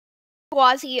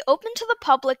Gwazi opened to the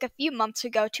public a few months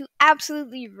ago to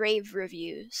absolutely rave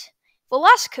reviews.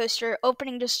 VelociCoaster,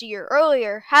 opening just a year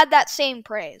earlier, had that same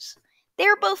praise. They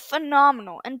are both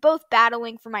phenomenal and both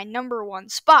battling for my #1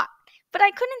 spot, but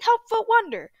I couldn't help but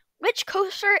wonder, which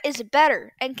coaster is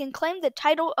better and can claim the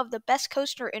title of the best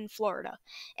coaster in Florida?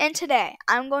 And today,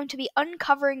 I'm going to be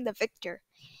uncovering the victor.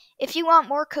 If you want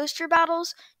more coaster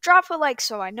battles, drop a like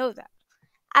so I know that.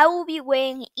 I will be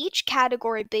weighing each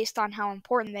category based on how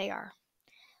important they are.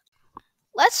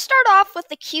 Let's start off with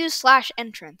the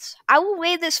queue/entrance. I will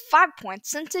weigh this 5 points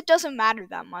since it doesn't matter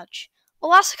that much.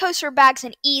 VelociCoaster bags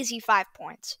an easy 5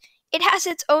 points. It has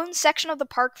its own section of the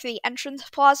park for the entrance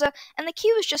plaza, and the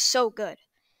queue is just so good.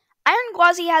 Iron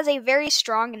Gwazi has a very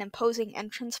strong and imposing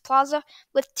entrance plaza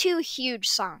with 2 huge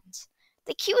signs.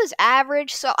 The queue is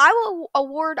average, so I will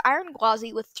award Iron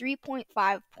Gwazi with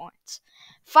 3.5 points.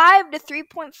 5 to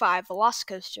 3.5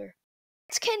 VelociCoaster.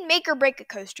 It can make or break a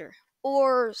coaster,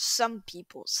 or some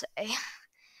people say.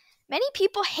 Many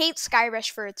people hate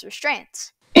Skyrush for its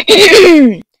restraints.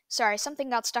 Sorry, something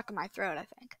got stuck in my throat, I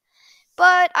think.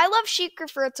 But I love Sheikah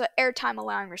for its airtime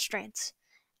allowing restraints.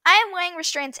 I am weighing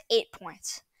restraints 8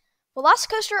 points.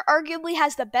 VelociCoaster arguably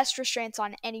has the best restraints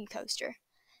on any coaster.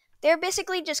 They are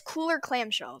basically just cooler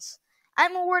clamshells.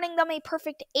 I'm awarding them a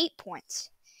perfect 8 points.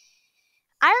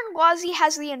 Iron Gwazi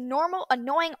has the normal,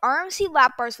 annoying RMC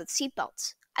lap bars with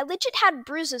seatbelts. I legit had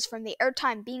bruises from the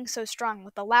airtime being so strong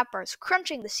with the lap bars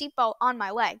crunching the seatbelt on my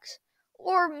legs.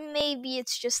 Or maybe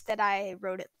it's just that I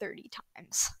rode it 30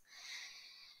 times.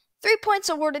 3 points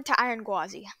awarded to Iron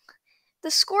Gwazi.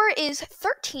 The score is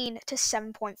 13 to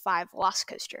 7.5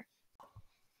 VelociCoaster.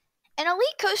 An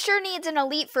elite coaster needs an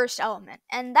elite first element,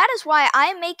 and that is why I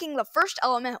am making the first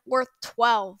element worth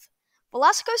 12.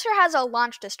 VelociCoaster has a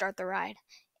launch to start the ride.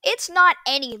 It's not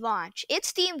any launch.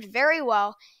 It's themed very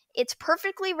well. It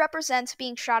perfectly represents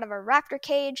being shot of a raptor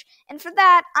cage, and for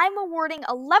that, I'm awarding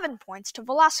 11 points to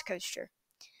VelociCoaster.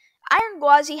 Iron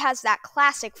Gwazi has that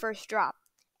classic first drop,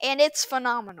 and it's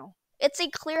phenomenal. It's a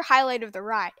clear highlight of the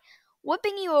ride,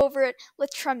 whipping you over it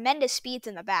with tremendous speeds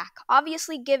in the back,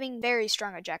 obviously giving very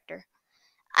strong ejector.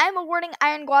 I am awarding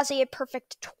Iron Gwazi a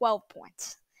perfect 12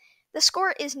 points. The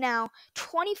score is now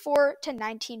 24 to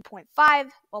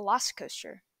 19.5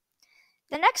 VelociCoaster.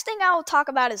 The next thing I will talk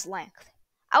about is length.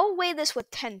 I will weigh this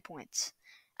with 10 points.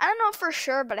 I don't know for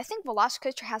sure, but I think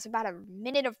VelociCoaster has about a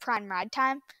minute of prime ride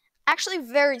time. Actually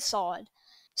very solid.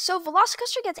 So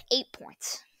VelociCoaster gets 8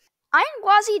 points. Iron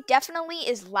Gwazi definitely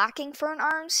is lacking for an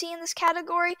RMC in this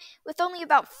category, with only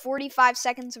about 45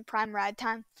 seconds of prime ride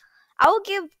time. I will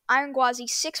give Iron Gwazi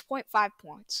 6.5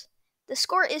 points. The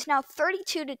score is now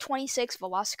 32 to 26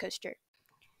 VelociCoaster.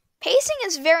 Pacing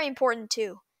is very important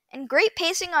too, and great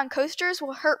pacing on coasters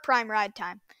will hurt prime ride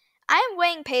time. I am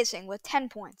weighing pacing with 10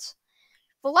 points.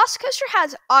 VelociCoaster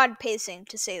has odd pacing,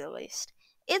 to say the least.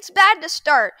 It's bad to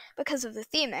start because of the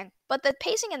theming, but the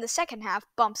pacing in the second half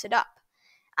bumps it up.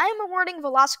 I am awarding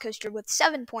VelociCoaster with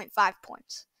 7.5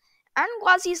 points. Iron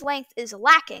Gwazi's length is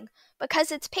lacking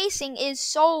because its pacing is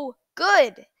so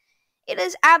good. It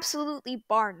is absolutely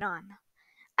bar none.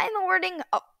 I am awarding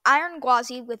Iron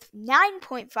Gwazi with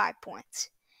 9.5 points.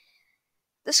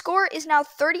 The score is now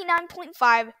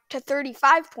 39.5 to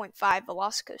 35.5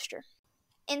 VelociCoaster.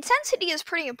 Intensity is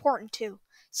pretty important too,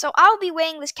 so I'll be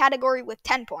weighing this category with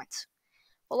 10 points.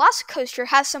 VelociCoaster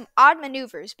has some odd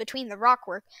maneuvers between the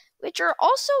rockwork, which are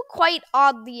also quite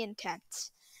oddly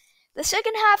intense. The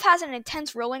second half has an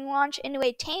intense rolling launch into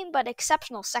a tame but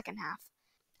exceptional second half.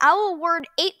 I will award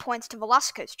 8 points to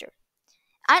VelociCoaster.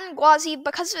 Iron Gwazi,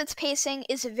 because of its pacing,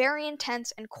 is very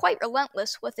intense and quite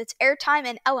relentless with its airtime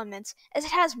and elements, as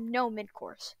it has no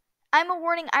mid-course. I'm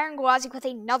awarding Iron Gwazi with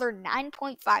another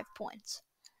 9.5 points.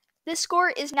 This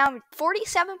score is now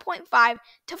 47.5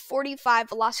 to 45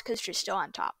 VelociCoaster still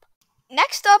on top.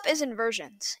 Next up is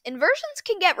inversions. Inversions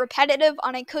can get repetitive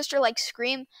on a coaster like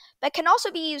Scream, but can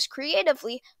also be used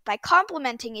creatively by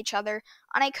complementing each other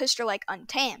on a coaster like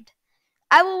Untamed.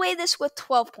 I will weigh this with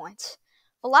 12 points.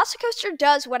 VelociCoaster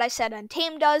does what I said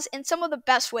Untamed does in some of the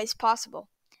best ways possible.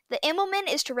 The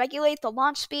Immelman is to regulate the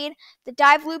launch speed, the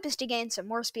dive loop is to gain some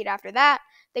more speed after that,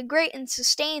 the great and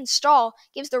sustained stall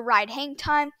gives the ride hang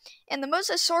time, and the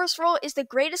Mosasaurus roll is the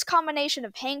greatest combination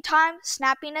of hang time,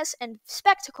 snappiness, and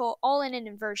spectacle all in an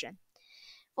inversion.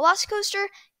 VelociCoaster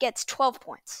gets 12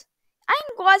 points.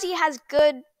 Iron Gwazi has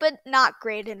good, but not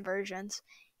great inversions.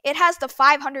 It has the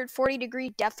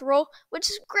 540-degree death roll,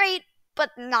 which is great,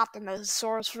 but not the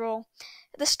Mosasaurus roll.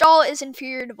 The stall is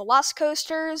inferior to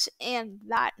VelociCoaster's, and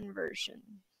that inversion.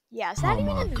 Yeah, is that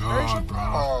even an inversion?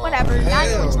 Bro. Whatever,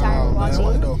 9 points to Iron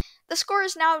Gwazi. The score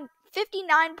is now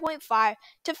 59.5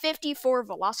 to 54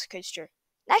 VelociCoaster.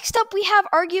 Next up, we have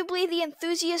arguably the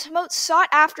enthusiast most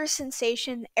sought-after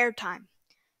sensation, airtime.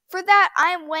 For that,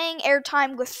 I am weighing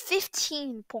airtime with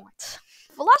 15 points.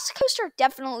 VelociCoaster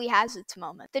definitely has its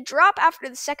moment. The drop after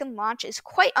the second launch is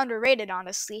quite underrated,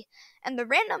 honestly, and the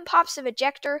random pops of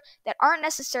ejector that aren't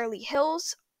necessarily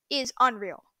hills is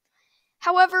unreal.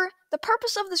 However, the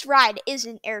purpose of this ride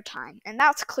isn't airtime, and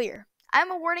that's clear. I'm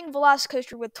awarding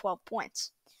VelociCoaster with 12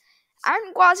 points.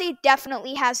 Iron Gwazi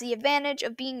definitely has the advantage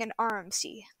of being an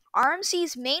RMC.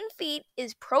 RMC's main feat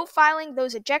is profiling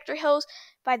those ejector hills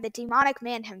by the demonic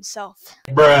man himself.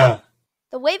 Bruh.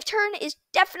 The wave turn is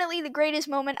definitely the greatest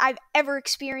moment I've ever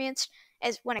experienced,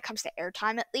 as when it comes to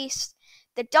airtime at least.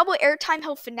 The double airtime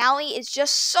hill finale is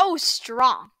just so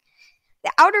strong.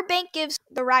 The outer bank gives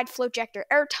the ride Flowjector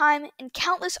airtime, and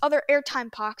countless other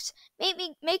airtime pocs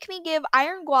make me give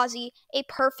Iron Gwazi a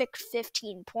perfect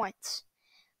 15 points.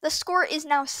 The score is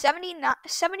now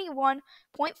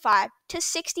 71.5 to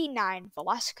 69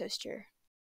 VelociCoaster.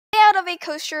 The layout of a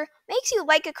coaster makes you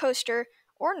like a coaster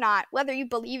or not, whether you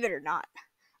believe it or not.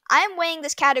 I am weighing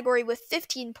this category with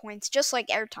 15 points, just like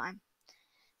airtime.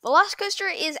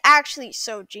 VelociCoaster is actually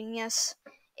so genius.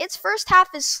 Its first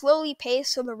half is slowly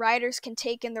paced so the riders can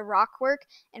take in the rockwork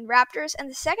and raptors,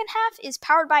 and the second half is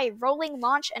powered by a rolling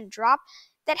launch and drop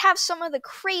that have some of the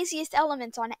craziest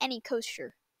elements on any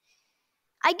coaster.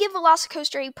 I give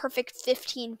VelociCoaster a perfect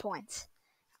 15 points.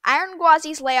 Iron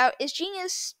Gwazi's layout is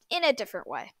genius in a different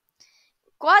way.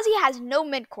 Gwazi has no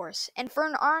mid-course, and for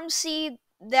an RMC,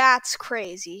 that's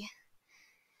crazy.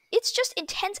 It's just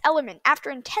intense element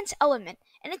after intense element,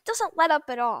 and it doesn't let up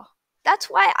at all. That's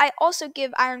why I also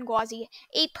give Iron Gwazi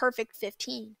a perfect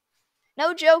 15.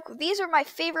 No joke, these are my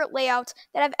favorite layouts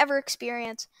that I've ever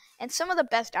experienced, and some of the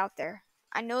best out there.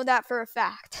 I know that for a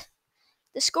fact.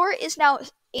 The score is now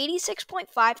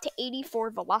 86.5 to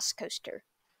 84 VelociCoaster.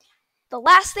 The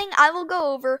last thing I will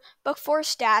go over before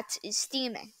stats is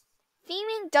theming.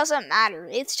 Theming doesn't matter,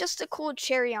 it's just a cool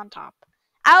cherry on top.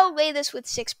 I'll weigh this with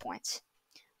 6 points.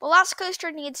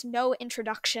 VelociCoaster needs no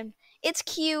introduction. Its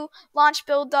queue, launch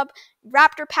build-up,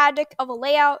 raptor paddock of a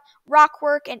layout,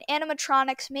 rockwork, and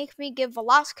animatronics make me give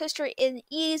VelociCoaster an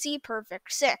easy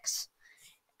perfect 6.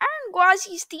 Iron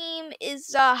Gwazi's theme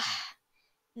is,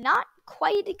 not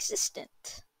quite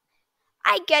existent.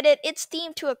 I get it, it's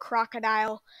themed to a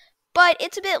crocodile, but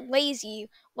it's a bit lazy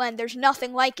when there's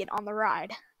nothing like it on the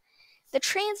ride. The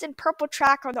trains and purple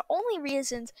track are the only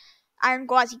reasons Iron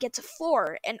Gwazi gets a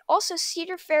 4, and also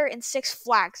Cedar Fair and Six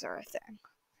Flags are a thing.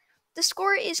 The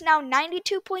score is now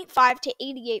 92.5 to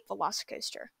 88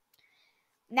 VelociCoaster.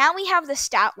 Now we have the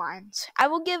stat lines. I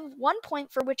will give 1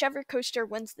 point for whichever coaster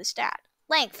wins the stat.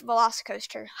 Length,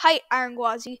 VelociCoaster. Height, Iron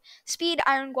Gwazi. Speed,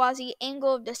 Iron Gwazi.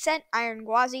 Angle of descent, Iron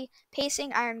Gwazi.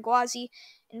 Pacing, Iron Gwazi.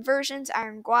 Inversions,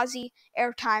 Iron Gwazi.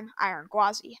 Airtime, Iron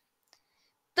Gwazi.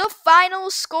 The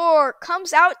final score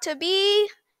comes out to be,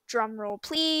 drumroll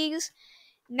please,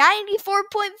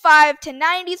 94.5 to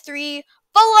 93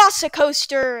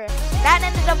 VelociCoaster. That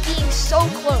ended up being so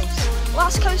close.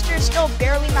 VelociCoaster is still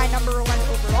barely my number 1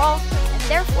 overall, and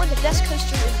therefore the best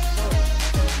coaster in the world.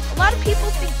 A lot of people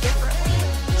think differently,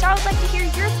 so I would like to hear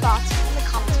your thoughts in the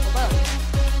comments below.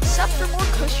 Sub for more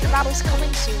coaster battles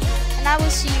coming soon, and I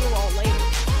will see you all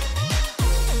later.